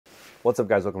What's up,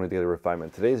 guys? Welcome to Daily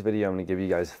Refinement. Today's video, I'm going to give you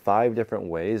guys 5 different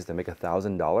ways to make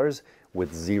 $1,000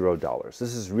 with $0.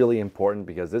 This is really important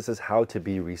because this is how to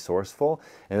be resourceful,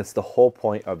 and it's the whole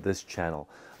point of this channel.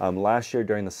 Last year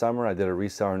during the summer, I did a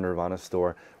reseller Nirvana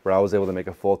store where I was able to make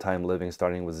a full-time living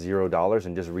starting with $0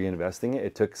 and just reinvesting it.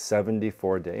 It took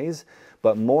 74 days,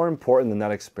 but more important than that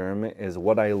experiment is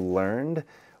what I learned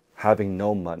having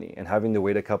no money and having to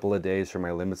wait a couple of days for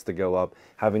my limits to go up,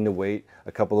 having to wait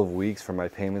a couple of weeks for my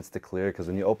payments to clear, because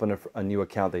when you open a new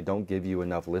account, they don't give you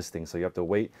enough listings, so you have to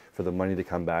wait for the money to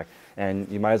come back, and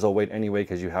you might as well wait anyway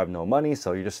because you have no money,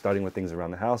 so you're just starting with things around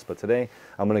the house. But today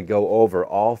I'm going to go over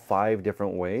all 5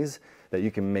 different ways that you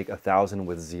can make $1,000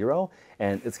 with $0,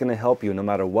 and it's going to help you no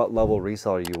matter what level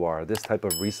reseller you are. This type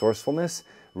of resourcefulness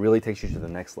really takes you to the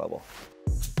next level.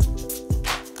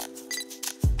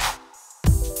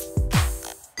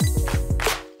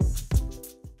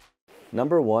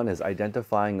 Number 1 is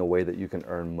identifying a way that you can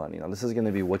earn money. Now, this is going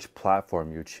to be which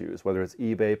platform you choose, whether it's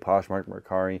eBay, Poshmark,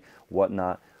 Mercari,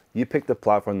 whatnot. You pick the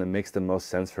platform that makes the most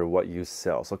sense for what you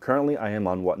sell. So currently I am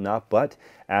on whatnot, but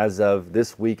as of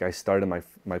this week, I started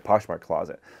my Poshmark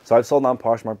closet. So I've sold on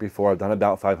Poshmark before. I've done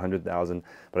about 500,000,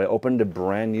 but I opened a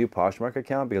brand new Poshmark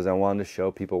account because I wanted to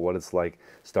show people what it's like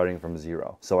starting from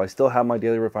 0. So I still have my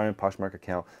Daily Refinement Poshmark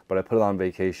account, but I put it on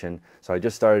vacation. So I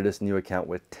just started this new account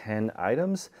with 10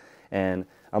 items. And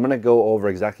I'm going to go over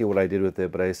exactly what I did with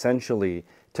it, but I essentially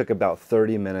took about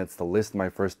 30 minutes to list my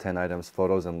first 10 items,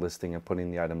 photos and listing and putting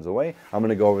the items away. I'm going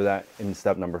to go over that in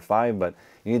step number 5, but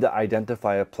you need to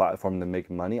identify a platform to make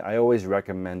money. I always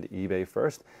recommend eBay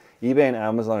first. eBay and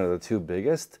Amazon are the 2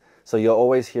 biggest, so you'll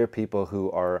always hear people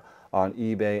who are on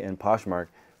eBay and Poshmark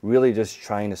really just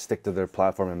trying to stick to their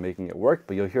platform and making it work,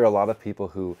 but you'll hear a lot of people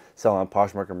who sell on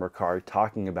Poshmark or Mercari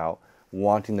talking about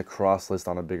wanting to cross list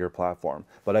on a bigger platform.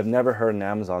 But I've never heard an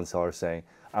Amazon seller say,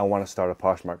 I want to start a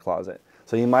Poshmark closet.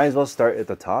 So you might as well start at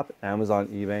the top, Amazon,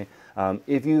 eBay.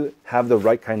 If you have the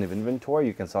right kind of inventory,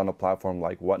 you can sell on a platform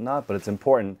like whatnot, but it's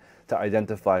important to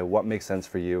identify what makes sense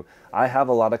for you. I have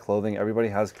a lot of clothing. Everybody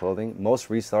has clothing. Most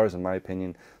resellers, in my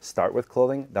opinion, start with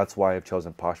clothing. That's why I've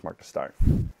chosen Poshmark to start.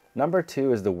 Number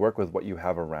 2 is to work with what you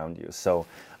have around you. So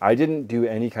I didn't do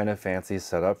any kind of fancy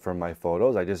setup for my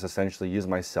photos. I just essentially used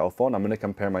my cell phone. I'm going to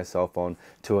compare my cell phone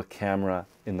to a camera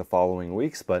in the following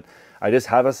weeks, but I just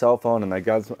have a cell phone and I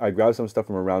grabbed some stuff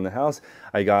from around the house.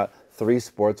 I got 3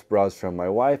 sports bras from my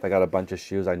wife. I got a bunch of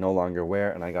shoes I no longer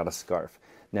wear, and I got a scarf.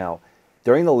 Now,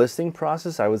 during the listing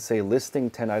process, I would say listing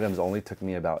 10 items only took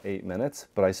me about 8 minutes,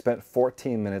 but I spent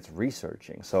 14 minutes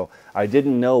researching. So I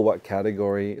didn't know what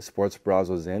category sports bras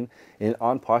was in.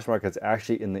 On Poshmark, it's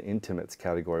actually in the intimates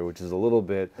category, which is a little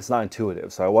bit, it's not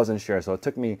intuitive. So I wasn't sure. So it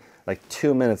took me like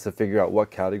 2 minutes to figure out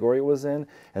what category it was in.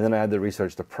 And then I had to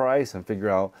research the price and figure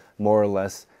out more or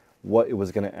less what it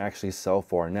was going to actually sell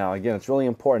for. Now, again, it's really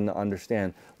important to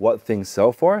understand what things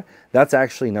sell for. That's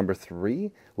actually number 3,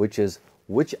 which is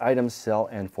which items sell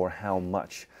and for how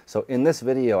much. So in this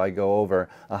video, I go over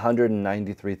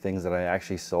 193 things that I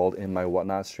actually sold in my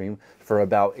whatnot stream for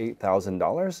about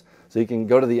 $8,000. So you can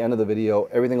go to the end of the video,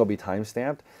 everything will be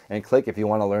timestamped, and click if you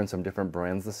want to learn some different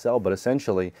brands to sell. But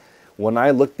essentially, when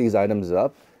I looked these items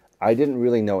up, I didn't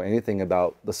really know anything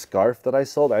about the scarf that I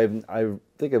sold. I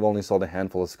think I've only sold a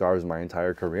handful of scarves my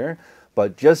entire career,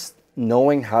 but just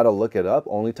knowing how to look it up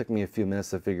only took me a few minutes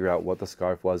to figure out what the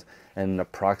scarf was and an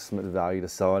approximate value to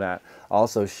sell it at.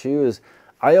 Also, shoes,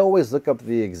 I always look up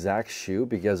the exact shoe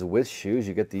because with shoes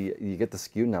you get the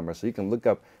SKU number, so you can look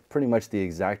up pretty much the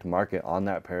exact market on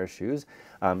that pair of shoes.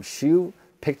 Shoe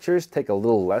pictures take a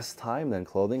little less time than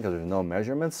clothing because there's no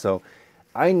measurements, so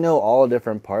I know all the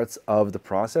different parts of the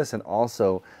process and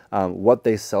also what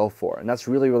they sell for. And that's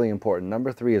really, really important.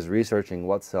 Number 3 is researching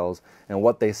what sells and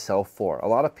what they sell for. A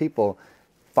lot of people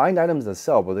find items that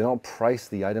sell, but they don't price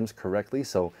the items correctly.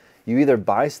 So you either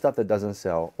buy stuff that doesn't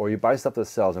sell or you buy stuff that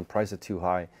sells and price it too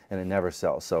high and it never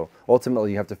sells. So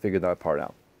ultimately you have to figure that part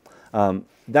out.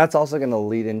 That's also going to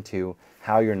lead into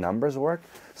how your numbers work.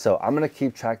 So I'm going to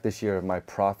keep track this year of my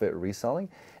profit reselling.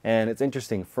 And it's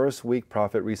interesting, first week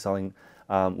profit reselling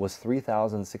was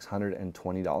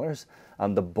 $3,620.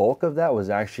 The bulk of that was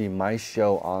actually my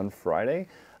show on Friday.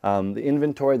 The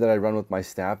inventory that I run with my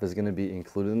staff is going to be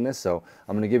included in this, so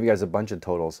I'm going to give you guys a bunch of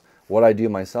totals. What I do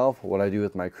myself, what I do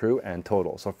with my crew, and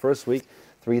total. So first week,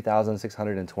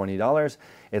 $3,620.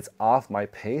 It's off my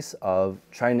pace of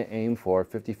trying to aim for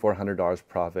 $5,400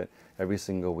 profit every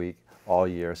single week all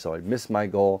year. So I missed my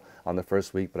goal on the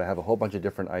first week, but I have a whole bunch of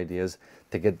different ideas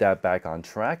to get that back on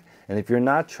track. And if you're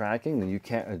not tracking, then you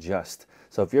can't adjust.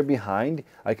 So if you're behind,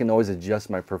 I can always adjust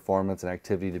my performance and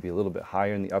activity to be a little bit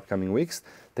higher in the upcoming weeks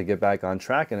to get back on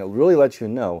track. And it really lets you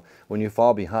know when you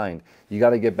fall behind, you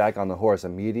got to get back on the horse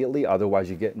immediately. Otherwise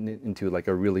you get into like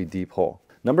a really deep hole.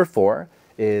 Number 4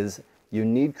 is you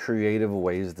need creative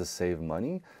ways to save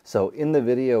money. So in the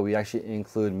video, we actually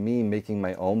include me making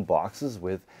my own boxes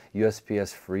with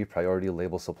USPS free priority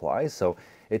label supplies. So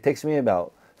it takes me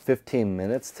about 15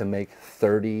 minutes to make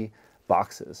 30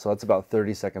 boxes. So that's about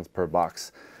 30 seconds per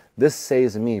box. This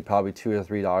saves me probably $2 or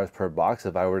 $3 per box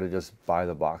if I were to just buy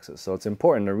the boxes. So it's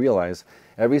important to realize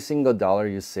every single dollar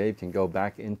you save can go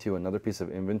back into another piece of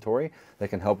inventory that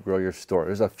can help grow your store.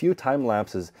 There's a few time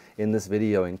lapses in this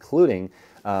video, including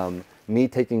me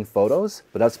taking photos,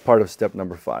 but that's part of step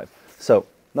number 5. So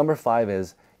number 5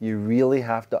 is you really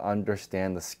have to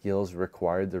understand the skills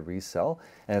required to resell,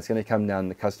 and it's going to come down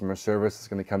to customer service. It's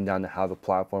going to come down to how the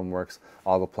platform works,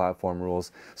 all the platform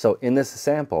rules. So in this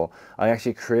sample, I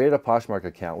actually created a Poshmark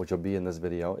account, which will be in this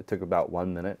video. It took about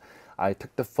 1 minute. I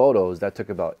took the photos, that took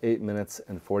about 8 minutes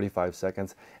and 45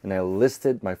 seconds, and I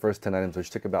listed my first 10 items, which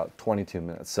took about 22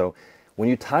 minutes. So when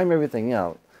you time everything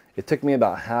out, it took me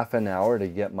about half an hour to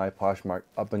get my Poshmark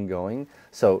up and going.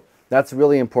 So that's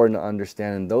really important to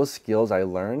understand. And those skills I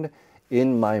learned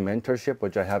in my mentorship,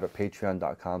 which I have at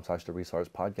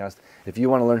patreon.com/theresellerspodcast. If you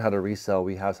want to learn how to resell,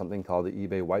 we have something called the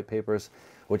eBay white papers,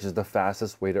 which is the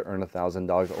fastest way to earn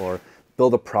 $1,000 or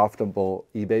build a profitable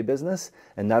eBay business.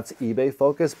 And that's eBay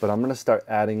focused, but I'm going to start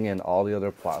adding in all the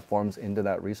other platforms into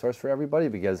that resource for everybody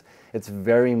because it's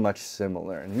very much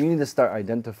similar. And you need to start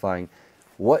identifying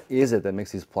what is it that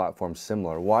makes these platforms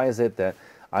similar? Why is it that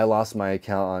I lost my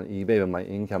account on eBay but my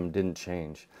income didn't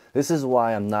change? This is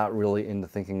why I'm not really into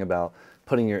thinking about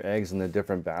putting your eggs in the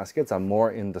different baskets. I'm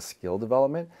more into skill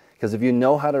development, because if you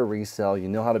know how to resell, you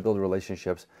know how to build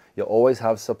relationships, you'll always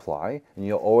have supply and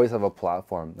you'll always have a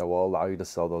platform that will allow you to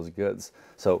sell those goods.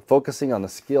 So focusing on the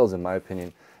skills, in my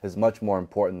opinion, is much more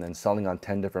important than selling on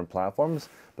 10 different platforms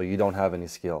but you don't have any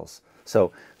skills.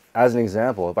 So as an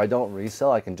example, if I don't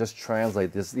resell, I can just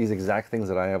translate these exact things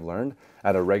that I have learned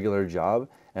at a regular job,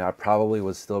 and I probably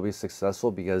would still be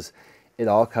successful because it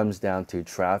all comes down to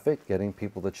traffic, getting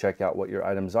people to check out what your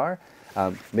items are,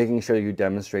 making sure you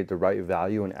demonstrate the right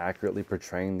value and accurately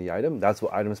portraying the item. That's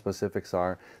what item specifics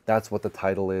are. That's what the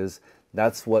title is.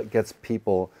 That's what gets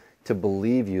people to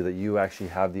believe you that you actually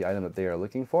have the item that they are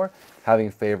looking for.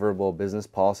 Having favorable business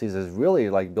policies is really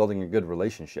like building a good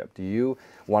relationship. Do you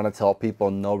want to tell people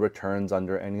no returns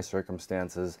under any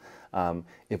circumstances?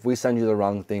 If we send you the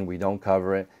wrong thing, we don't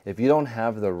cover it. If you don't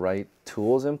have the right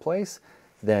tools in place,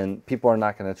 then people are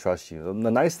not going to trust you. The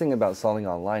nice thing about selling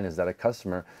online is that a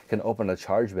customer can open a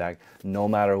chargeback no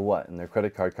matter what, and their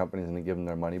credit card company is going to give them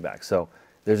their money back. So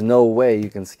there's no way you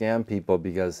can scam people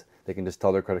because they can just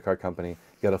tell their credit card company,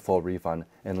 get a full refund,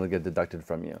 and it'll get deducted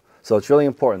from you. So it's really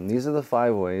important. These are the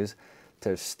 5 ways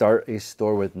to start a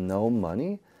store with no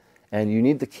money. And you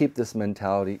need to keep this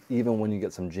mentality even when you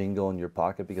get some jingle in your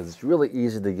pocket, because it's really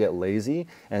easy to get lazy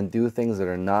and do things that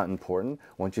are not important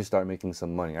once you start making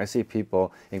some money. I see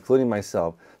people, including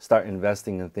myself, start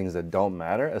investing in things that don't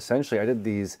matter. Essentially, I did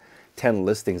these 10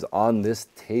 listings on this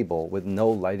table with no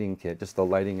lighting kit, just the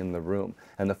lighting in the room.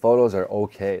 And the photos are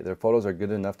okay. Their photos are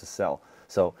good enough to sell.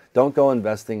 So don't go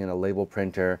investing in a label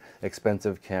printer,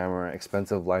 expensive camera,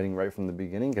 expensive lighting right from the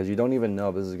beginning, because you don't even know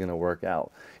if this is going to work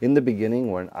out. In the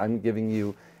beginning, when I'm giving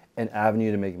you an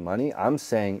avenue to make money, I'm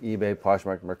saying eBay,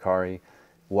 Poshmark, Mercari,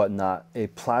 whatnot, a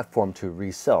platform to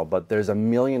resell. But there's a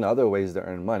million other ways to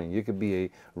earn money. You could be a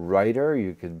writer,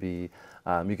 you could do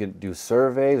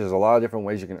surveys. There's a lot of different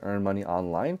ways you can earn money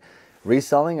online.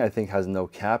 Reselling, I think, has no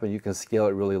cap, and you can scale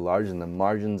it really large, and the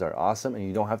margins are awesome, and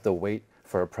you don't have to wait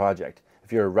for a project.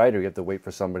 If you're a writer, you have to wait for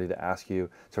somebody to ask you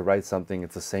to write something.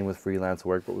 It's the same with freelance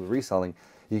work, but with reselling,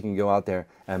 you can go out there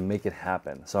and make it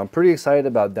happen. So I'm pretty excited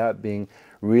about that being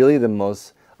really the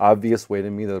most obvious way to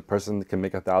me that a person can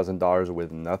make $1,000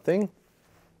 with nothing.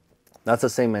 That's the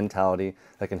same mentality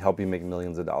that can help you make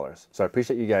millions of dollars. So I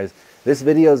appreciate you guys. This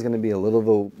video is going to be a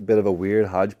little bit of a weird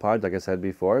hodgepodge, like I said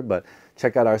before, but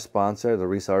check out our sponsor, the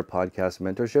Reseller Podcast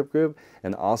Mentorship Group,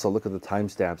 and also look at the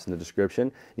timestamps in the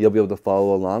description. You'll be able to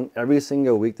follow along. Every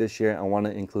single week this year, I want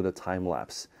to include a time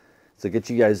lapse. So get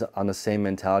you guys on the same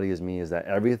mentality as me, is that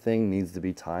everything needs to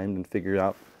be timed and figured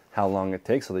out how long it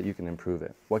takes so that you can improve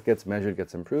it. What gets measured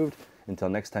gets improved. Until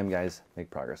next time, guys, make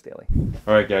progress daily.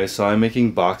 All right, guys, so I'm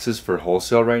making boxes for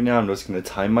wholesale right now. I'm just going to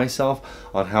time myself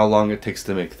on how long it takes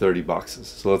to make 30 boxes.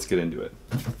 So let's get into it.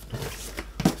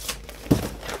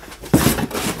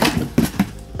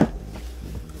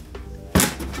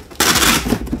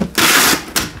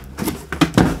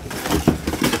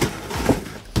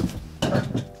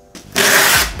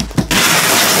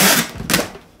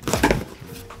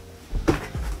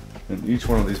 each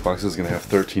one of these boxes is going to have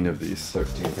 13 of these.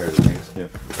 13 pairs of these? Yeah.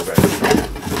 Okay.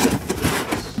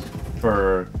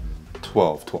 For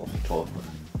 12.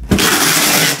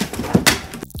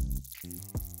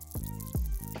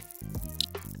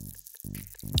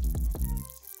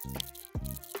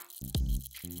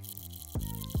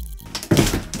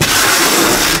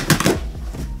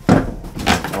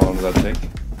 How long does that take?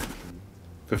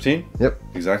 15? Yep.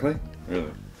 Exactly? Really?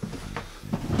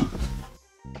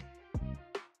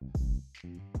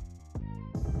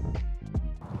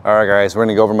 Alright guys, we're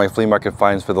going to go over my flea market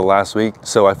finds for the last week.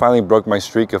 So I finally broke my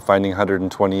streak of finding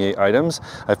 128 items.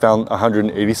 I found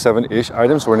 187-ish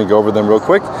items, so we're going to go over them real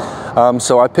quick.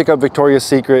 So I pick up Victoria's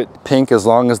Secret pink as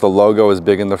long as the logo is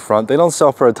big in the front. They don't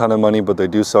sell for a ton of money, but they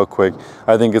do sell quick.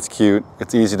 I think it's cute.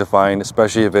 It's easy to find,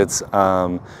 especially if it's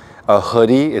a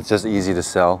hoodie. It's just easy to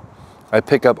sell. I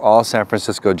pick up all San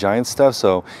Francisco Giants stuff.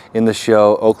 So in the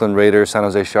show, Oakland Raiders, San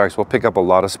Jose Sharks, we'll pick up a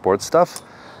lot of sports stuff.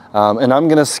 And I'm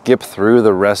gonna skip through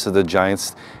the rest of the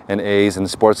Giants and A's and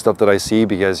sports stuff that I see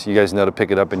because you guys know to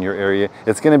pick it up in your area.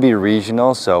 It's gonna be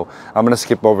regional, so I'm gonna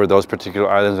skip over those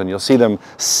particular items and you'll see them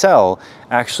sell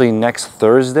actually next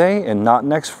Thursday and not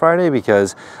next Friday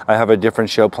because I have a different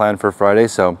show planned for Friday,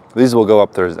 so these will go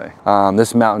up Thursday.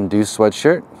 This Mountain Dew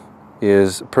sweatshirt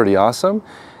is pretty awesome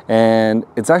and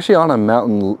it's actually on a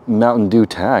Mountain Dew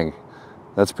tag.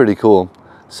 That's pretty cool.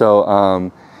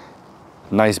 So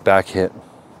nice back hit.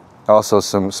 Also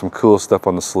some cool stuff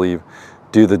on the sleeve.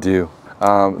 Do the do.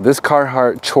 This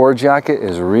Carhartt chore jacket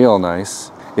is real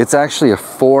nice. It's actually a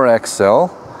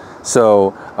 4XL.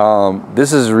 So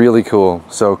this is really cool.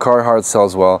 So Carhartt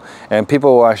sells well and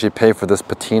people will actually pay for this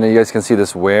patina. You guys can see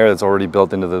this wear that's already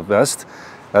built into the vest.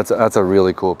 That's a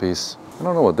really cool piece. I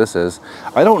don't know what this is.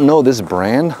 I don't know this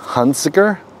brand,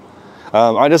 Hunziker.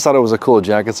 I just thought it was a cool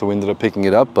jacket, so we ended up picking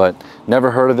it up, but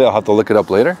never heard of it. I'll have to look it up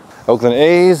later. Oakland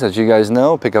A's, as you guys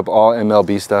know, pick up all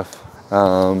MLB stuff.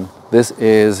 This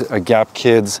is a Gap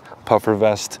Kids puffer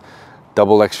vest,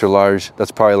 double extra large.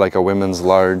 That's probably like a women's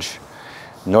large.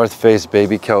 North Face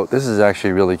baby coat. This is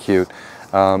actually really cute.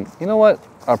 You know what?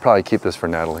 I'll probably keep this for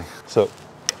Natalie. So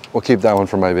we'll keep that one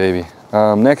for my baby.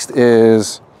 Next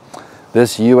is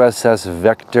this USS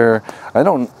Vector.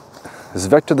 Is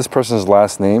Vector this person's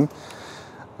last name?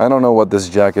 I don't know what this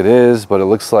jacket is, but it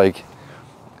looks like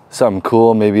something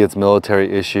cool. Maybe it's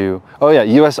military issue. Oh yeah,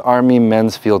 US Army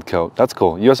men's field coat. That's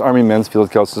cool. US Army men's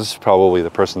field coat. So this is probably the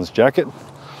person's jacket. We've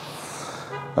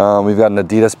got an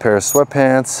Adidas pair of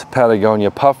sweatpants,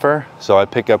 Patagonia puffer. So I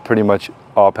pick up pretty much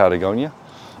all Patagonia.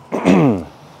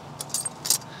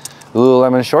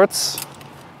 Lululemon shorts.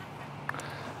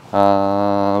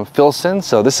 Filson.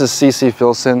 So this is CC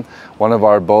Filson, one of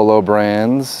our Bolo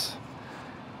brands.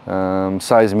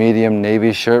 Size medium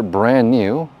navy shirt, brand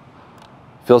new.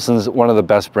 Filson's one of the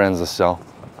best brands to sell.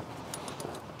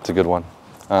 It's a good one.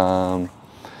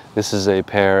 This is a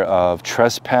pair of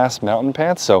Trespass mountain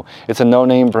pants. So it's a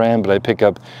no-name brand, but I pick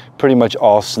up pretty much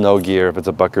all snow gear if it's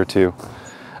a buck or two.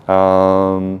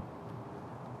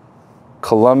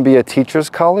 Columbia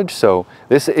Teachers College. So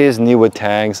this is new with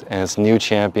tags and it's new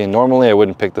Champion. Normally I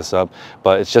wouldn't pick this up,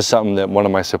 but it's just something that one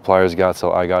of my suppliers got,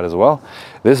 so I got as well.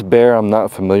 This bear I'm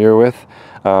not familiar with.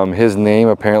 His name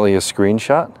apparently is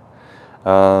Screenshot.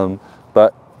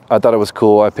 But I thought it was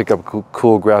cool. I pick up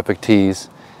cool graphic tees.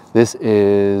 This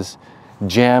is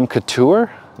Jam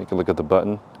Couture. You can look at the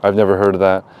button. I've never heard of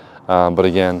that. But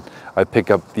again, I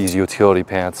pick up these utility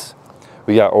pants.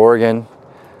 We got Oregon,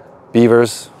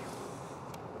 Beavers,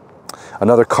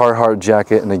 another Carhartt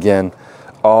jacket, and again,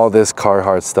 all this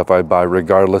Carhartt stuff I buy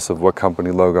regardless of what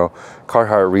company logo.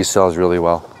 Carhartt resells really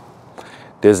well.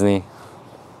 Disney.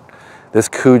 This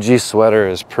Coogee sweater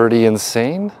is pretty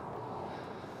insane.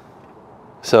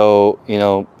 So, you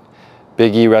know,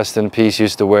 Big E, rest in peace,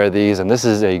 used to wear these, and this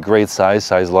is a great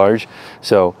size large.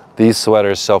 So these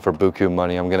sweaters sell for buku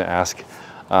money. I'm gonna ask,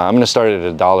 I'm gonna start it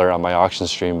at $1 on my auction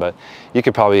stream, but you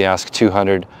could probably ask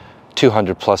 200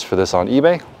 plus for this on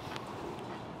eBay.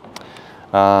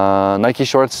 Nike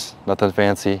shorts, nothing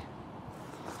fancy.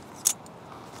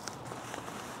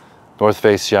 North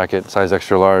Face jacket, size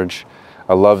extra large.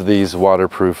 I love these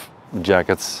waterproof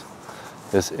jackets.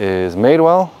 This is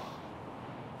Madewell.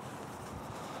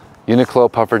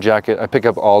 Uniqlo puffer jacket. I pick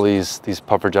up all these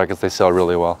puffer jackets, they sell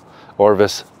really well.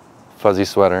 Orvis fuzzy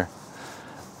sweater.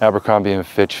 Abercrombie &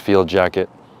 Fitch field jacket.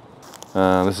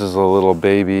 This is a little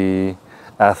baby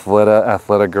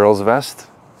Athleta girls vest.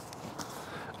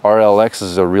 RLX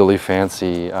is a really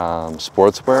fancy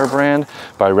sportswear brand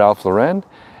by Ralph Lauren,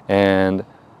 and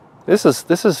this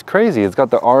is crazy. It's got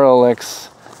the RLX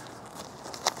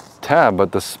tab,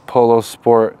 but this Polo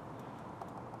Sport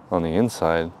on the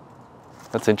inside.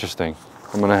 That's interesting.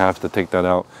 I'm gonna have to take that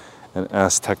out and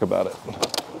ask Tech about it.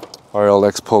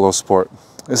 RLX Polo Sport.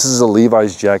 This is a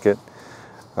Levi's jacket.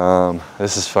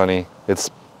 This is funny. It's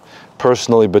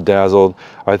personally bedazzled.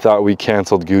 I thought we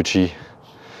canceled Gucci.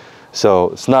 So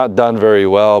it's not done very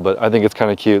well, but I think it's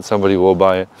kind of cute. Somebody will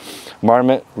buy it.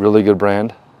 Marmot, really good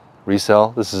brand.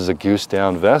 Resell. This is a goose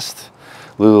down vest.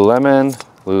 Lululemon,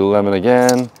 Lululemon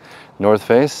again. North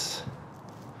Face.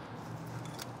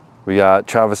 We got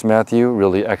Travis Matthew,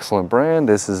 really excellent brand.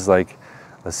 This is like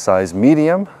a size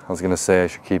medium. I was gonna say I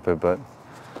should keep it, but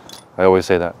I always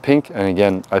say that. Pink, and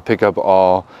again, I pick up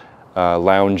all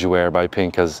loungewear by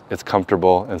Pink because it's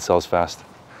comfortable and sells fast.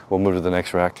 We'll move to the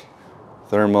next rack.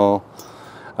 Thermal,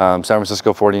 San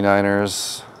Francisco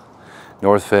 49ers,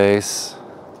 North Face,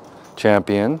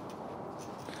 Champion,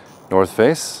 North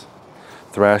Face,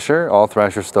 Thrasher. All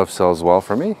Thrasher stuff sells well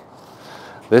for me.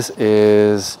 This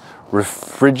is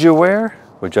Refrigiwear,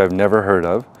 which I've never heard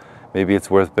of. Maybe it's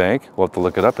worth bank. We'll have to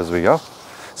look it up as we go.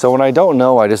 So when I don't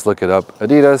know, I just look it up.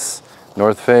 Adidas,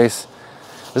 North Face.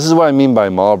 This is what I mean by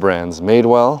mall brands.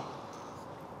 Madewell,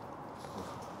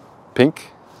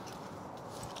 Pink,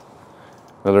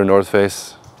 another North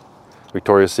Face,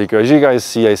 Victoria's Secret. As you guys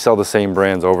see, I sell the same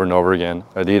brands over and over again.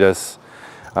 Adidas.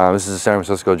 This is a San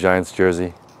Francisco Giants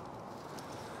jersey.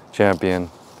 Champion.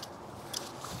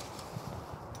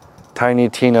 Tiny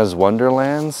Tina's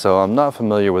Wonderland. So I'm not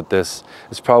familiar with this.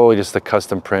 It's probably just a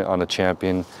custom print on a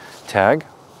Champion tag.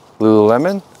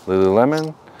 Lululemon,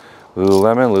 Lululemon,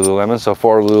 Lululemon, Lululemon. So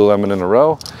 4 Lululemon in a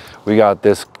row. We got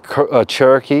this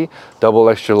Cherokee double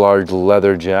extra large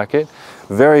leather jacket.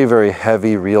 Very, very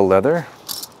heavy real leather.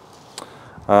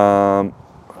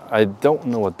 I don't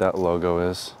know what that logo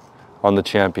is on the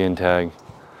Champion tag.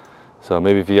 So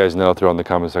maybe if you guys know, throw in the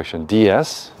comment section.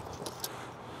 DS.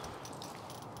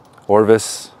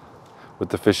 Orvis with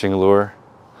the fishing lure,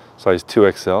 size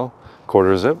 2XL,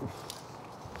 quarter zip.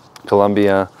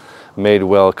 Columbia,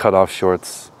 Madewell cutoff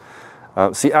shorts.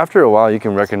 See, after a while, you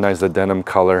can recognize the denim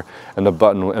color and the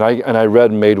button. And I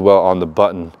read Madewell on the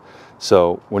button.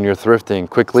 So when you're thrifting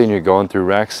quickly and you're going through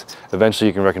racks, eventually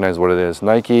you can recognize what it is.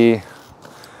 Nike.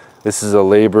 This is a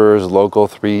Laborers Local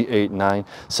 389.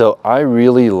 So I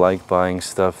really like buying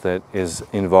stuff that is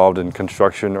involved in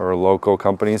construction or local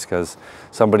companies because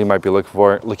somebody might be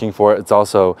looking for it. It's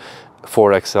also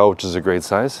 4XL, which is a great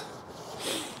size.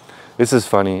 This is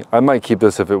funny. I might keep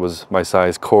this if it was my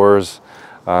size. Kors,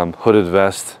 hooded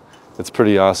vest. It's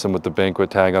pretty awesome with the banquet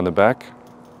tag on the back.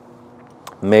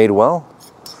 Madewell.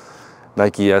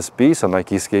 Nike SB, so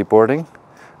Nike skateboarding.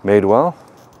 Madewell.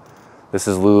 This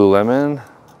is Lululemon.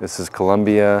 This is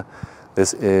Columbia.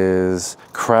 This is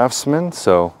Craftsman,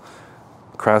 so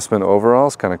Craftsman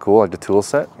overalls, kind of cool, like the tool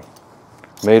set.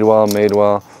 Madewell,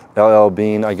 Madewell, LL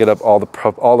Bean. I get up all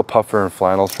the puffer and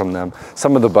flannels from them.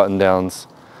 Some of the button downs.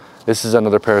 This is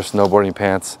another pair of snowboarding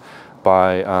pants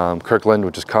by Kirkland,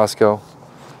 which is Costco.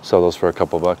 Sell those for a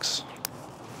couple bucks.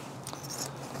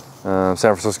 San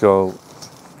Francisco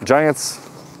Giants,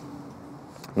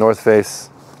 North Face.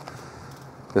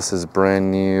 This is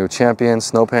brand new Champion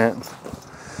snow pant.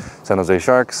 San Jose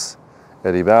Sharks,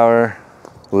 Eddie Bauer,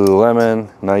 Lululemon,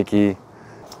 Nike,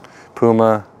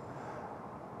 Puma,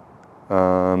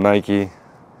 Nike,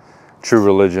 True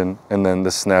Religion, and then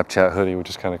this Snapchat hoodie, which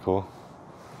is kind of cool.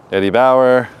 Eddie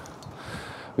Bauer.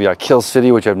 We got Kill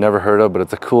City, which I've never heard of, but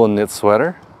it's a cool knit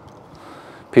sweater.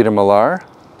 Peter Millar.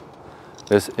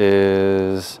 This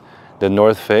is the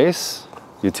North Face.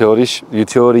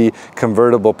 Utility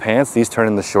convertible pants. These turn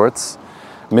into shorts.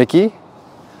 Mickey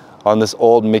on this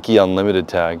old Mickey Unlimited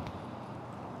tag.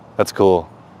 That's cool.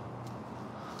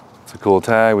 It's a cool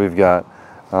tag. We've got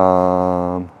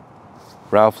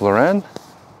Ralph Lauren.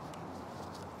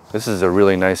 This is a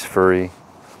really nice furry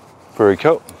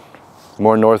coat.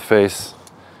 More North Face.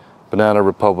 Banana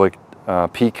Republic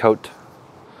pea coat.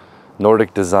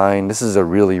 Nordic design. This is a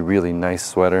really, really nice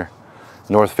sweater.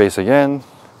 North Face again.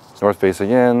 North Face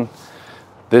again.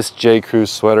 This J. Crew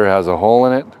sweater has a hole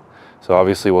in it, so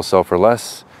obviously will sell for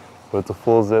less, but it's a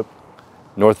full zip.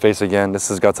 North Face again. This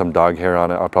has got some dog hair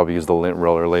on it. I'll probably use the lint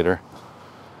roller later.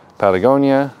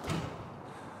 Patagonia.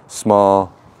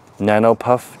 Small nano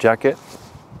puff jacket.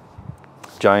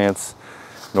 Giants.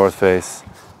 North Face.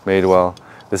 Madewell.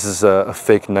 This is a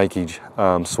fake Nike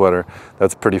sweater.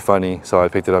 That's pretty funny, so I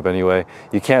picked it up anyway.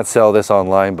 You can't sell this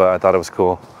online, but I thought it was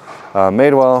cool.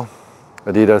 Madewell.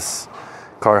 Adidas,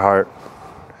 Carhartt,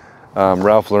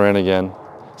 Ralph Lauren again.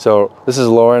 So this is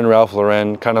Lauren, Ralph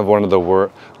Lauren, kind of one of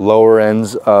the lower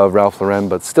ends of Ralph Lauren,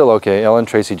 but still okay. Ellen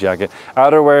Tracy jacket.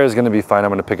 Outerwear is gonna be fine. I'm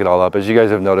gonna pick it all up. As you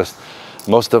guys have noticed,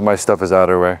 most of my stuff is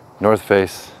outerwear. North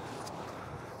Face,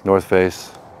 North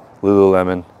Face,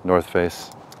 Lululemon, North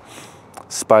Face.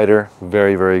 Spider,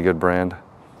 very, very good brand.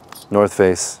 North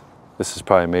Face, this is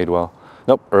probably Madewell.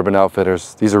 Nope, Urban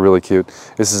Outfitters, these are really cute.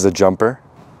 This is a jumper,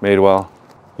 Madewell,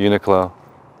 Uniqlo,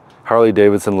 Harley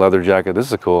Davidson leather jacket,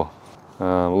 this is cool.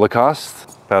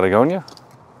 Lacoste, Patagonia,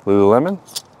 Lululemon.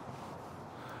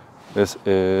 This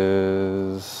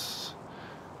is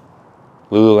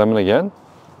Lululemon again.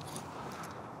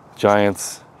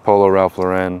 Giants, Polo Ralph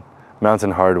Lauren,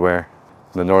 Mountain Hardwear,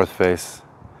 the North Face,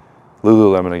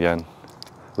 Lululemon again,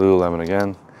 Lululemon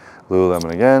again,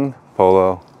 Lululemon again,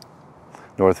 Polo,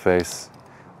 North Face,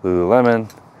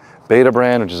 Lululemon, Beta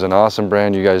brand, which is an awesome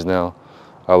brand, you guys know.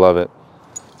 I love it.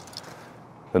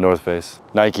 The North Face.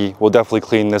 Nike, we'll definitely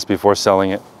clean this before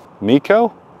selling it.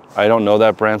 Miko, I don't know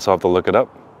that brand, so I'll have to look it up.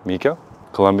 Miko,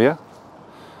 Columbia,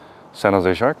 San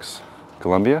Jose Sharks,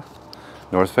 Columbia,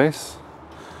 North Face,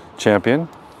 Champion,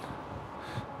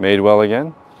 Madewell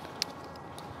again,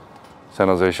 San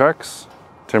Jose Sharks,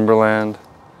 Timberland,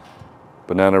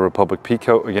 Banana Republic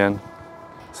Peacoat again,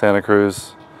 Santa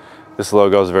Cruz. This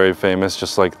logo is very famous,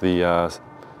 just like the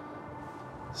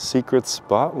Secret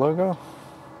Spot logo.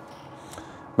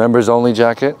 Members only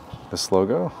jacket, this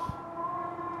logo.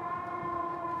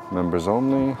 Members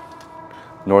only.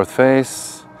 North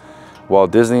Face,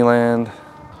 Walt Disneyland.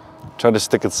 Try to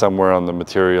stick it somewhere on the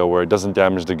material where it doesn't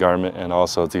damage the garment and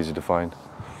also it's easy to find.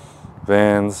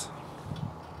 Vans.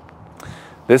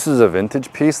 This is a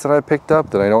vintage piece that I picked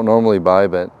up that I don't normally buy,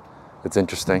 but it's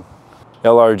interesting.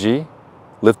 LRG,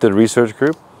 Lifted Research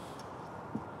Group.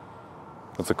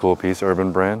 That's a cool piece,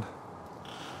 urban brand.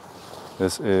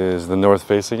 This is the North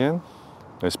Face again.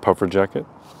 Nice puffer jacket.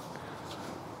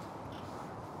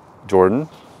 Jordan,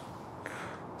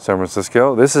 San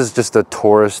Francisco. This is just a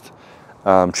tourist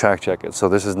track jacket. So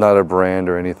this is not a brand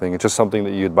or anything. It's just something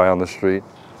that you'd buy on the street.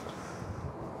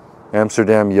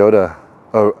 Amsterdam Yoda.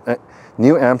 Oh,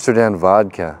 New Amsterdam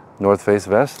Vodka. North Face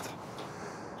vest.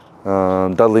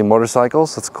 Dudley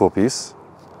Motorcycles. That's a cool piece.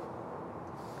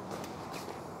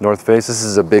 North Face. This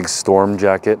is a big storm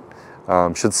jacket.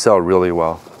 Should sell really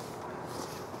well.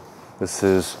 This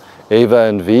is Ava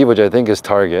and V, which I think is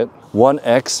Target.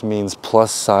 1X means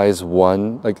plus size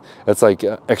 1. Like that's like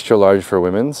extra large for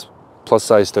women's. Plus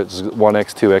size 1X,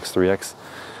 2X, 3X.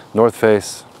 North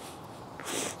Face.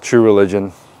 True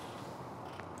Religion.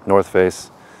 North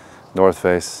Face. North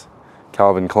Face.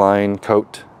 Calvin Klein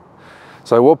coat.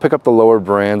 So I will pick up the lower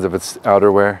brands if it's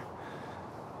outerwear.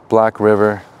 Black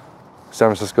River, San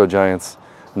Francisco Giants,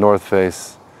 North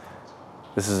Face.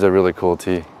 This is a really cool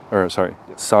tee, or sorry,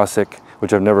 Sosic,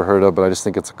 which I've never heard of, but I just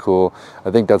think it's cool.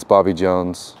 I think that's Bobby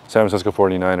Jones. San Francisco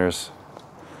 49ers,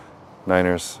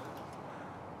 Niners,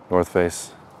 North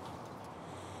Face,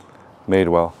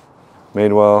 Madewell.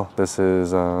 Madewell, this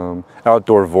is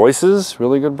Outdoor Voices,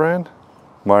 really good brand.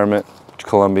 Marmot,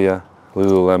 Columbia,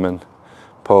 Lululemon,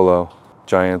 Polo,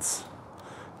 Giants,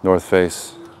 North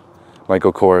Face,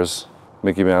 Michael Kors,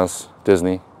 Mickey Mouse,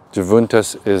 Disney.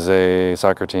 Juventus is a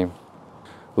soccer team.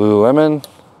 Lululemon,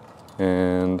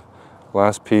 and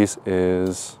last piece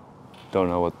is, I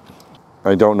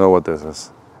don't know what this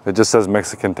is. It just says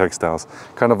Mexican Textiles.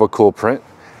 Kind of a cool print.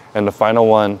 And the final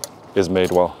one is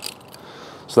Madewell.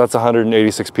 So that's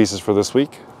 186 pieces for this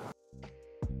week.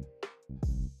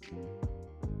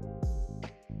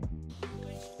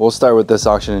 We'll start with this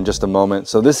auction in just a moment.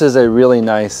 So this is a really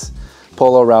nice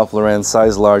Polo Ralph Lauren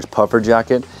size large puffer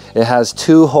jacket. It has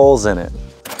 2 holes in it.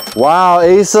 Wow,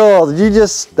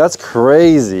 Aisel, that's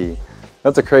crazy.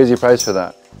 That's a crazy price for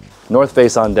that. North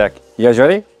Face on deck. You guys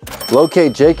ready?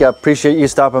 Locate Jacob, appreciate you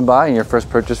stopping by and your first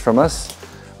purchase from us.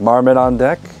 Marmot on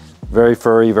deck. Very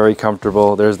furry, very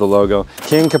comfortable. There's the logo.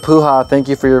 King Kapuha, thank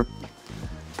you for your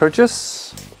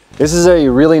purchase. This is a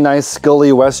really nice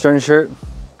Scully Western shirt.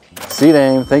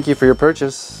 C-Dame, thank you for your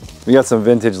purchase. We got some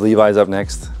vintage Levi's up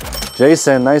next.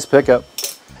 Jason, nice pickup.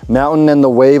 Mountain and the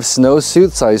Wave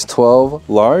snowsuit, size 12,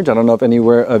 large. I don't know if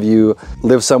anywhere of you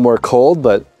live somewhere cold,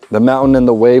 but the Mountain and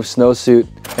the Wave snowsuit,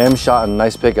 M. Shotton,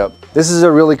 nice pickup. This is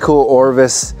a really cool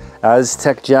Orvis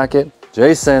Aztec jacket.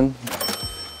 Jason,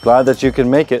 glad that you can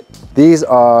make it. These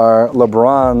are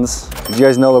LeBron's. Did you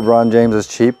guys know LeBron James is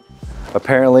cheap?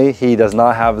 Apparently, he does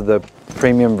not have the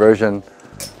premium version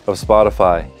of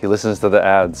Spotify. He listens to the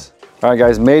ads. All right,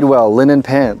 guys, Madewell linen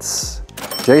pants.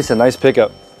 Jason, nice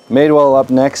pickup. Madewell up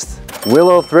next.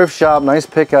 Willow Thrift Shop, nice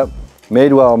pickup.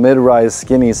 Madewell mid-rise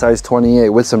skinny, size 28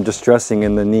 with some distressing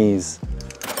in the knees.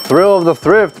 Thrill of the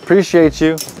Thrift, appreciate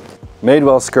you.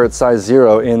 Madewell skirt, size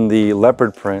 0 in the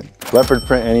leopard print. Leopard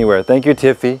print anywhere. Thank you,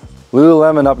 Tiffy.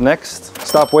 Lululemon up next.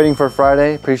 Stop waiting for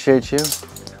Friday, appreciate you.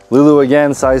 Lulu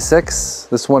again, size 6.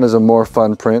 This one is a more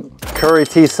fun print. Curry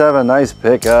T7, nice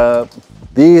pickup.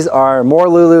 These are more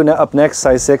Lulu up next,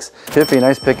 size 6. Tiffy,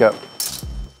 nice pickup.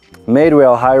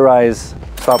 Madewell, high rise.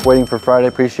 Stop waiting for Friday,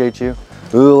 appreciate you.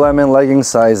 Lululemon leggings,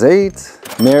 size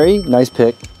 8. Mary, nice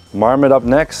pick. Marmot up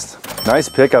next. Nice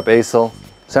pickup, Acel.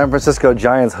 San Francisco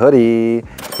Giants hoodie.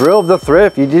 Thrill of the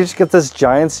thrift. You just get this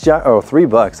Giants oh,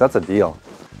 $3, that's a deal.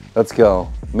 Let's go.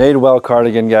 Madewell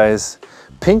cardigan, guys.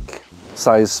 Pink,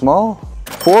 size small.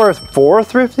 Four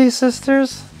thrifty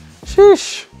sisters?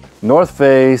 Sheesh. North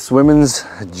Face women's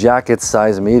jacket,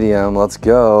 size medium. Let's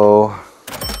go.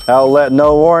 Outlet,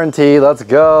 no warranty. Let's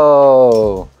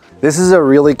go. This is a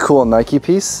really cool Nike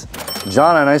piece.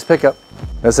 John, a nice pickup.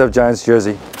 SF Giants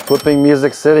jersey. Flipping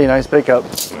Music City, nice pickup.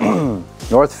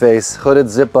 North Face, hooded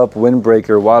zip up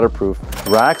windbreaker, waterproof.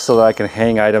 Rack so that I can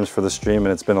hang items for the stream,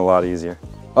 and it's been a lot easier.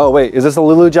 Oh wait, is this a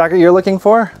Lulu jacket you're looking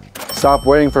for? Stop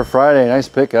waiting for Friday, nice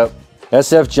pickup.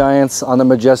 SF Giants on the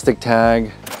Majestic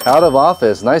tag. Out of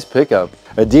Office, nice pickup.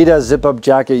 Adidas zip up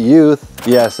jacket youth.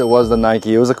 Yes, it was the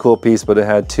Nike. It was a cool piece, but it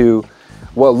had two,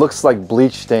 what looks like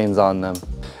bleach stains on them.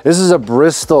 This is a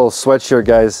Bristol sweatshirt,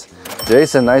 guys.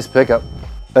 Jason, nice pickup.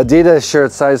 Adidas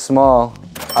shirt, size small.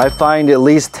 I find at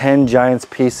least 10 Giants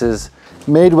pieces.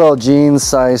 Madewell jeans,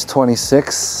 size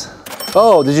 26.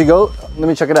 Oh, did you go? Let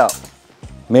me check it out.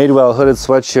 Madewell hooded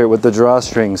sweatshirt with the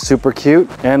drawstring, super cute,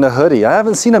 and a hoodie. I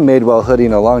haven't seen a Madewell hoodie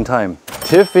in a long time.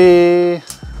 Tiffy,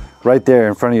 right there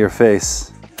in front of your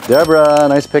face. Deborah,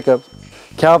 nice pickup.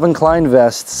 Calvin Klein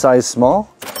vest, size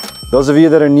small. Those of you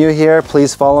that are new here,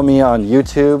 please follow me on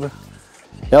YouTube.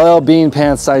 LL Bean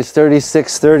pants, size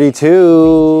 36,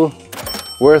 32.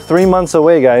 We're 3 months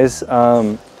away, guys.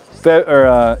 April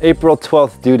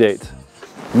 12th due date.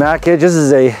 Mackage, this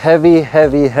is a heavy,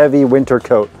 heavy, heavy winter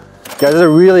coat. Guys, this is a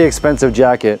really expensive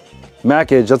jacket.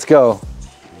 Mackage, let's go.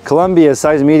 Columbia,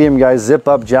 size medium, guys. Zip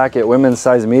up jacket, women's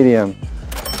size medium.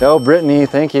 Oh, Brittany,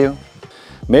 thank you.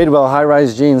 Madewell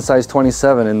high-rise jeans, size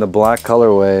 27 in the black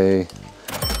colorway.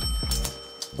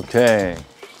 Okay.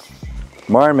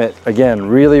 Marmot, again,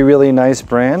 really, really nice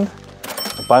brand.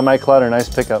 Buy My Clutter,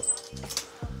 nice pickup.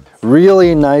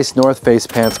 Really nice North Face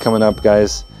pants coming up,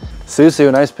 guys.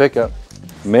 Susu, nice pickup.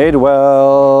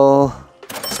 Madewell.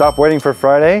 Stop waiting for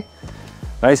Friday.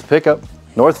 Nice pickup.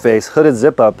 North Face, hooded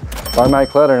zip up. Buy My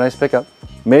Clutter, nice pickup.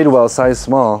 Madewell, size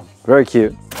small. Very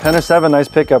cute. 10 or 7, nice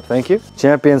pickup, thank you.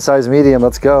 Champion, size medium,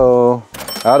 let's go.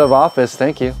 Out of Office,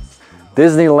 thank you.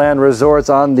 Disneyland Resorts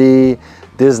on the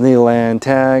Disneyland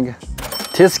tag.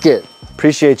 Tisket,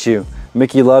 appreciate you.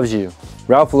 Mickey loves you.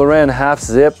 Ralph Lauren, half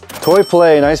zip. Toy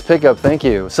Play, nice pickup, thank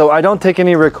you. So I don't take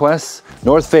any requests.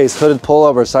 North Face, hooded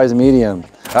pullover, size medium.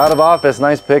 Out of Office,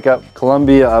 nice pickup.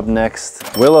 Columbia up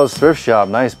next. Willow's Thrift Shop,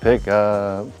 nice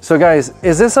pickup. So guys,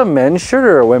 is this a men's shirt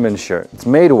or a women's shirt? It's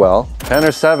Madewell. 10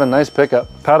 or 7, nice pickup.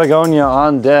 Patagonia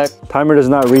on deck. Timer does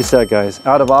not reset, guys.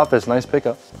 Out of Office, nice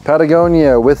pickup.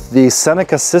 Patagonia with the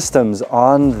Seneca Systems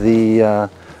on the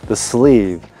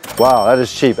sleeve. Wow, that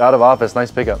is cheap. Out of Office,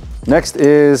 nice pickup. Next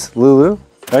is Lulu,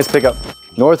 nice pickup.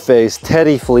 North Face,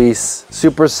 Teddy Fleece,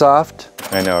 super soft.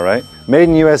 I know, right? Made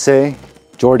in USA,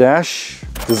 Jordache,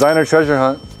 Designer Treasure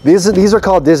Hunt. These are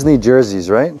called Disney jerseys,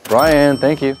 right? Brian,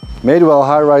 thank you. Madewell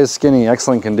high-rise skinny,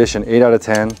 excellent condition, 8 out of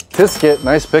 10. Tisket,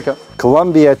 nice pickup.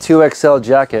 Columbia 2XL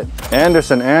jacket.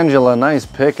 Anderson Angela, nice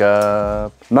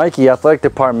pickup. Nike athletic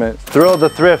department. Thrill of the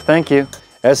thrift, thank you.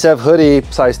 SF hoodie,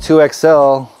 size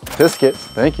 2XL. Tisket,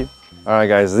 thank you. All right,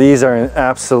 guys, these are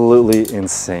absolutely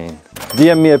insane.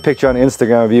 DM me a picture on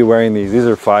Instagram of you wearing these. These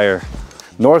are fire.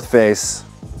 North Face,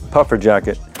 puffer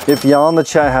jacket. If y'all in the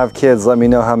chat have kids, let me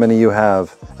know how many you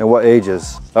have and what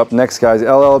ages. Up next, guys,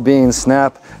 LL Bean,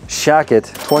 Snap, Shacket,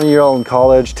 20-year-old in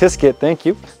college. Tisket, thank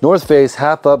you. North Face,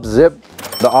 half up zip.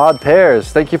 The Odd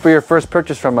Pairs, thank you for your first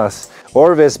purchase from us.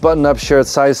 Orvis button-up shirt,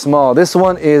 size small. This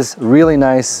one is really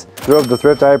nice. Throw up the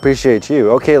thrift, I appreciate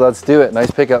you. Okay, let's do it,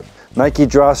 nice pickup. Nike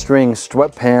drawstring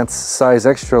sweatpants, size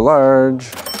extra large.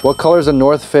 What color's a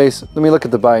North Face? Let me look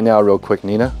at the buy now real quick,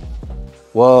 Nina.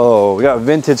 Whoa, we got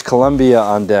vintage Columbia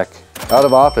on deck. Out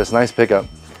of Office, nice pickup.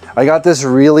 I got this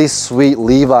really sweet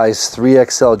Levi's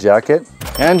 3XL jacket.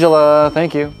 Angela,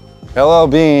 thank you. LL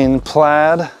Bean,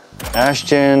 plaid.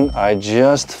 Ashton, I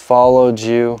just followed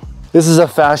you. This is a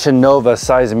Fashion Nova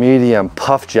size medium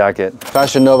puff jacket.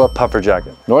 Fashion Nova puffer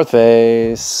jacket. North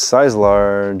Face, size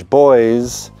large,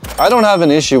 boys. I don't have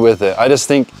an issue with it. I just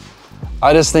think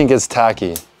it's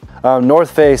tacky.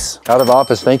 North Face, Out of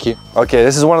Office, thank you. Okay,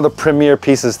 this is one of the premier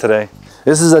pieces today.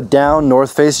 This is a down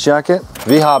North Face jacket.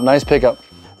 V-Hop, nice pickup.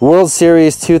 World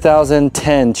Series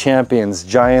 2010 champions,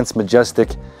 Giants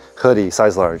Majestic hoodie,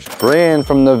 size large. Brian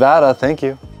from Nevada, thank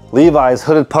you. Levi's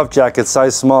hooded puff jacket,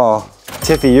 size small.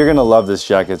 Tiffy, you're gonna love this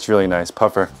jacket. It's really nice,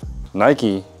 puffer.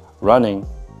 Nike running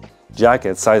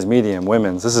jacket, size medium,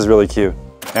 women's. This is really cute.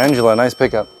 Angela, nice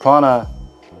pickup. Prana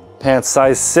pants,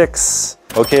 size 6.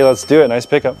 Okay, let's do it, nice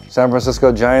pickup. San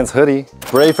Francisco Giants hoodie.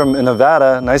 Bray from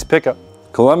Nevada, nice pickup.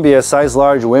 Columbia, size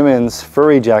large, women's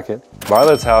furry jacket.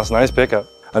 Violet's house, nice pickup.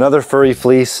 Another furry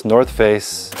fleece, North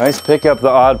Face. Nice pickup, the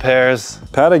odd pairs.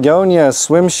 Patagonia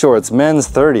swim shorts, men's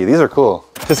 30. These are cool.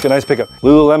 Just a nice pickup.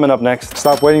 Lululemon up next.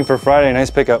 Stop waiting for Friday, nice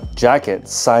pickup. Jacket,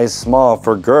 size small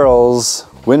for girls.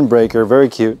 Windbreaker, very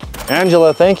cute.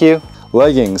 Angela, thank you.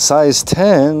 Leggings, size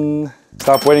 10.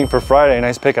 Stop waiting for Friday,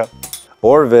 nice pickup.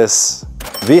 Orvis,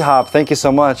 V-Hop, thank you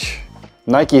so much.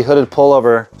 Nike hooded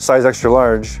pullover, size extra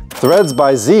large. Threads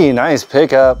by Z, nice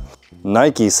pickup.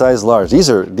 Nike size large. These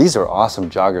are awesome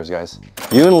joggers, guys.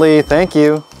 Yoon Lee, thank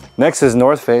you. Next is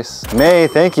North Face. May,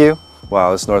 thank you.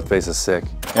 Wow, this North Face is sick.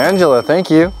 Angela, thank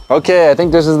you. Okay, I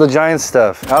think this is the Giant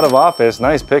stuff. Out of Office,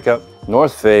 nice pickup.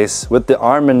 North Face with the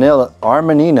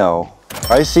Armanino.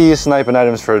 I see you sniping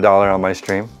items for $1 on my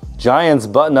stream. Giants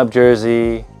button-up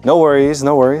jersey. No worries,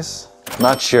 no worries.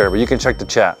 Not sure, but you can check the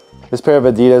chat. This pair of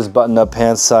Adidas button-up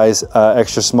pants, size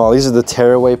extra small. These are the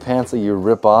tearaway pants that you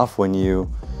rip off when you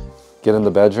get in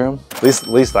the bedroom. At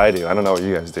least I do. I don't know what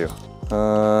you guys do.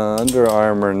 Under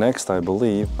Armour next, I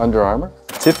believe. Under Armour?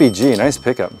 Tiffy G, nice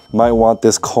pickup. Might want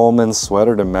this Coleman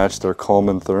sweater to match their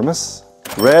Coleman thermos.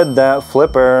 Red That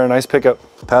Flipper, nice pickup.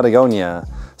 Patagonia,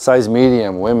 size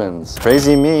medium, women's.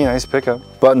 Crazy Me, nice pickup.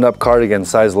 Button-up cardigan,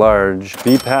 size large.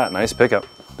 B-Pat, nice pickup.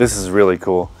 This is really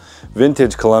cool.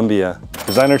 Vintage Columbia.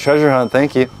 Designer Treasure Hunt,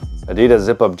 thank you. Adidas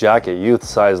zip-up jacket, youth,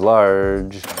 size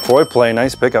large. Koi Play,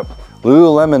 nice pickup.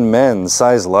 Lululemon men's,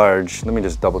 size large. Let me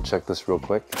just double check this real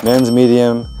quick. Men's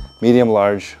medium, medium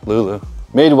large, Lulu.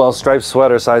 Madewell striped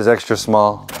sweater, size extra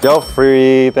small.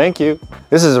 Delphi, thank you.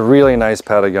 This is a really nice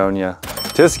Patagonia.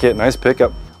 Tisket, nice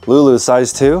pickup. Lulu,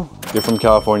 size 2. You're from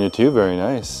California too, very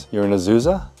nice. You're in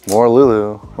Azusa? More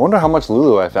Lulu. I wonder how much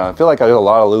Lulu I found. I feel like I did a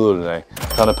lot of Lulu today.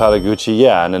 Ton of Patagucci,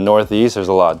 yeah, in the Northeast there's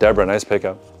a lot. Deborah, nice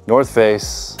pickup. North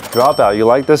Face, Dropout. You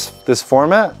like this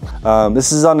format?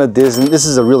 This is on a Disney, this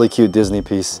is a really cute Disney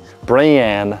piece.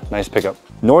 Brienne, nice pickup.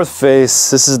 North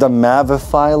Face, this is the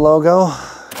Mavify logo.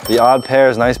 The Odd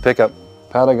Pairs, nice pickup.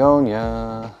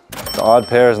 Patagonia, the Odd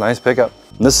Pairs, nice pickup.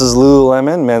 This is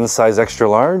Lululemon, men's size extra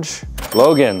large.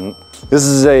 Logan, this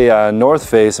is a North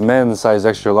Face, men's size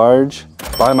extra large.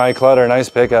 Buy My Clutter, nice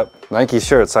pickup. Nike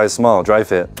shirt, size small, dry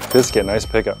fit. Biscuit, nice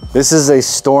pickup. This is a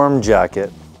Storm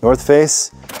jacket. North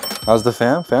Face, how's the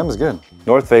fam? Fam is good.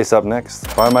 North Face up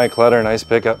next. Buy My Clutter, nice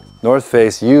pickup. North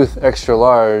Face, youth, extra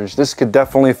large. This could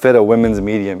definitely fit a women's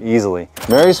medium easily.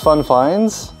 Mary's Fun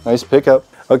Finds, nice pickup.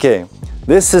 Okay,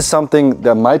 this is something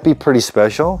that might be pretty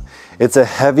special. It's a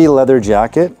heavy leather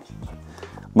jacket.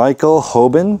 Michael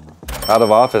Hoban, Out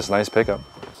of Office, nice pickup.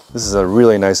 This is a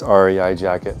really nice REI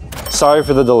jacket. Sorry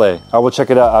for the delay. I will check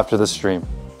it out after the stream.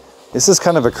 This is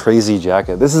kind of a crazy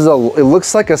jacket. This is it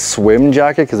looks like a swim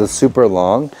jacket because it's super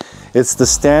long. It's the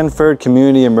Stanford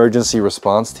Community Emergency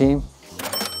Response Team.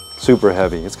 Super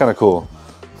heavy, it's kind of cool.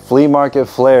 Flea Market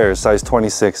Flares, size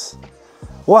 26.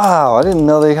 Wow, I didn't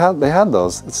know they had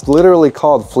those. It's literally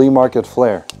called Flea Market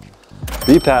Flare.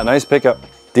 B-Pat, nice pickup.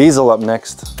 Diesel up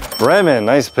next. Bremen,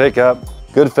 nice pickup.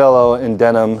 Goodfellow in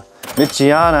denim.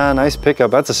 Michiana, nice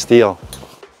pickup, that's a steal.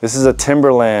 This is a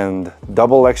Timberland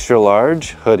double extra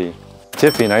large hoodie.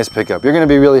 Tiffy, nice pickup. You're gonna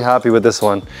be really happy with this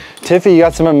one. Tiffy, you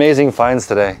got some amazing finds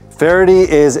today. Faraday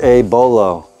is a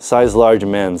bolo, size large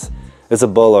men's. It's a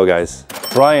bolo, guys.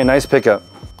 Brian, nice pickup.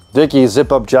 Dickie,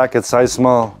 zip up jacket, size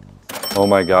small. Oh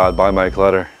my God, Buy My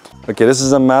Clutter. Okay, this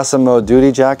is a Massimo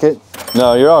Duty jacket.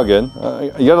 No, you're all good.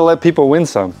 You gotta let people win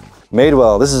some.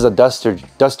 Madewell, this is a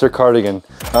duster cardigan.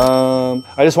 I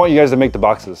just want you guys to make the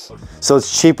boxes. So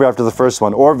it's cheaper after the first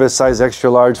one. Orvis, size extra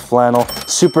large, flannel,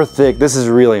 super thick. This is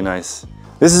really nice.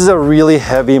 This is a really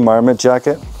heavy Marmot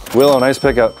jacket. Willow, nice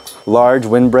pickup. Large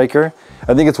windbreaker.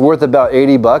 I think it's worth about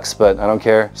 80 bucks, but I don't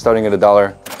care, starting at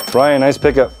 $1. Brian, nice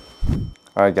pickup.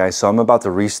 All right guys, so I'm about to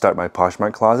restart my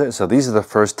Poshmark closet. So these are the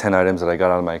first 10 items that I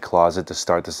got out of my closet to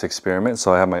start this experiment.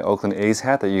 So I have my Oakland A's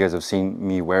hat that you guys have seen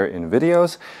me wear in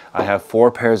videos. I have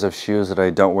 4 pairs of shoes that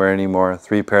I don't wear anymore,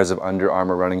 3 pairs of Under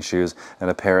Armour running shoes, and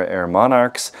a pair of Air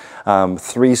Monarchs,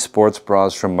 3 sports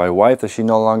bras from my wife that she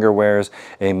no longer wears,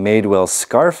 a Madewell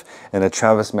scarf, and a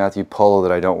Travis Matthew polo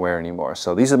that I don't wear anymore.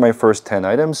 So these are my first 10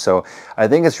 items. So I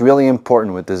think it's really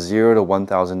important with the $0 to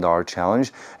 $1,000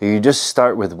 challenge. You just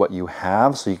start with what you have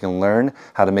so you can learn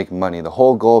how to make money. The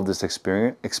whole goal of this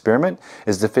experiment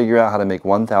is to figure out how to make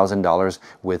 $1,000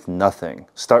 with nothing.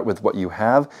 Start with what you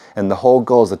have, and the whole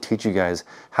goal is to teach you guys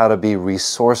how to be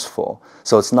resourceful.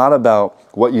 So it's not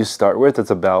about what you start with,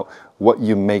 it's about what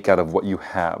you make out of what you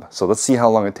have. So let's see how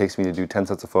long it takes me to do 10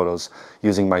 sets of photos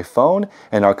using my phone,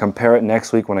 and I'll compare it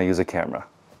next week when I use a camera.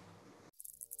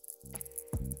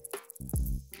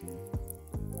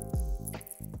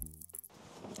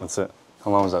 That's it.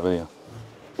 How long was that video?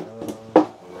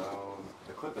 Around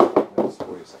the clip is 8 minutes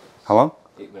 40 seconds. How long?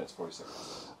 8 minutes 40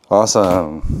 seconds.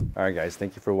 Awesome. All right, guys,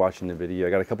 thank you for watching the video. I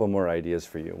got a couple more ideas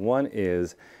for you. One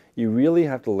is you really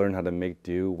have to learn how to make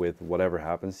do with whatever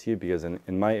happens to you, because in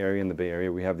my area, in the Bay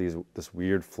Area, we have this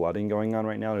weird flooding going on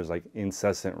right now. There's like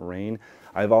incessant rain.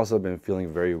 I've also been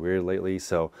feeling very weird lately,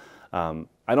 so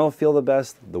I don't feel the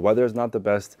best. The weather is not the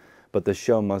best, but the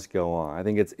show must go on. I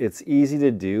think it's easy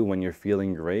to do when you're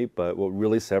feeling great, but what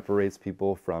really separates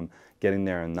people from getting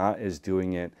there and not is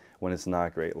doing it when it's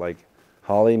not great. Like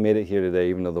Holly made it here today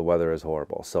even though the weather is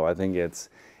horrible. So I think it's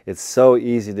so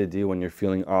easy to do when you're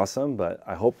feeling awesome, but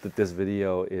I hope that this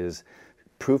video is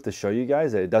proof to show you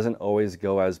guys that it doesn't always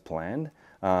go as planned,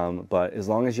 but as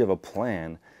long as you have a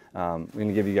plan. I'm going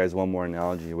to give you guys one more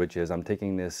analogy, which is I'm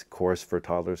taking this course for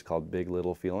toddlers called Big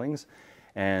Little Feelings,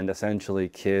 and essentially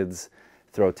kids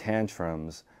throw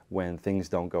tantrums when things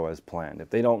don't go as planned. If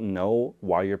they don't know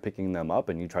why you're picking them up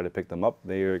and you try to pick them up,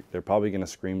 they're probably going to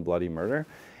scream bloody murder.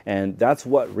 And that's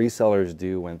what resellers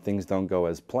do when things don't go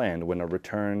as planned. When a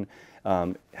return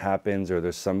happens or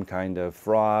there's some kind of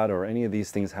fraud or any of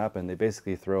these things happen, they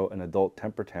basically throw an adult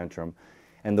temper tantrum.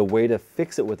 And the way to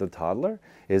fix it with a toddler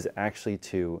is actually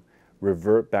to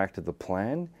revert back to the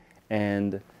plan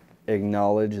and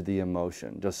acknowledge the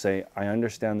emotion. Just say, I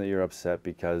understand that you're upset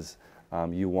because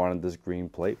you wanted this green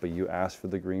plate, but you asked for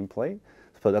the green plate.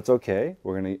 So that's okay.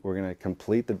 We're gonna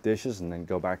complete the dishes and then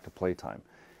go back to playtime.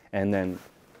 And then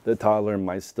the toddler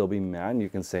might still be mad, and you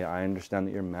can say, I understand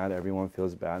that you're mad. Everyone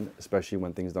feels bad, especially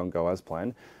when things don't go as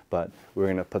planned, but we're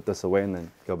gonna put this away and then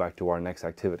go back to our next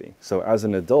activity. So as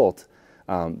an adult,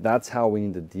 that's how we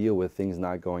need to deal with things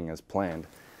not going as planned.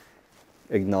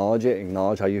 Acknowledge it,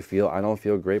 acknowledge how you feel. I don't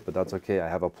feel great, but that's okay. I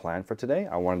have a plan for today.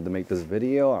 I wanted to make this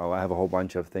video. I have a whole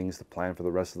bunch of things to plan for the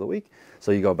rest of the week.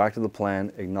 So you go back to the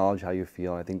plan, acknowledge how you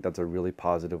feel. I think that's a really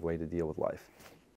positive way to deal with life.